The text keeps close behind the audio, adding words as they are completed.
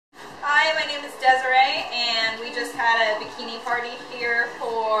Hi, my name is Desiree, and we just had a bikini party here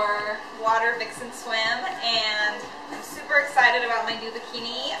for Water Vixen Swim, and I'm super excited about my new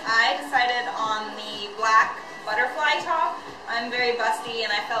bikini. I decided on the black butterfly top. I'm very busty,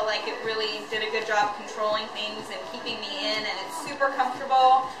 and I felt like it really did a good job controlling things and keeping me in, and it's super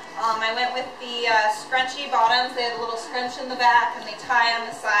comfortable. I went with the scrunchy bottoms. They have a little scrunch in the back, and they tie on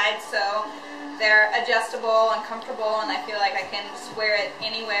the sides, so they're adjustable and comfortable, and I feel like I can just wear it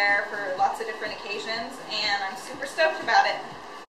anywhere for lots of different occasions, and I'm super stoked about it.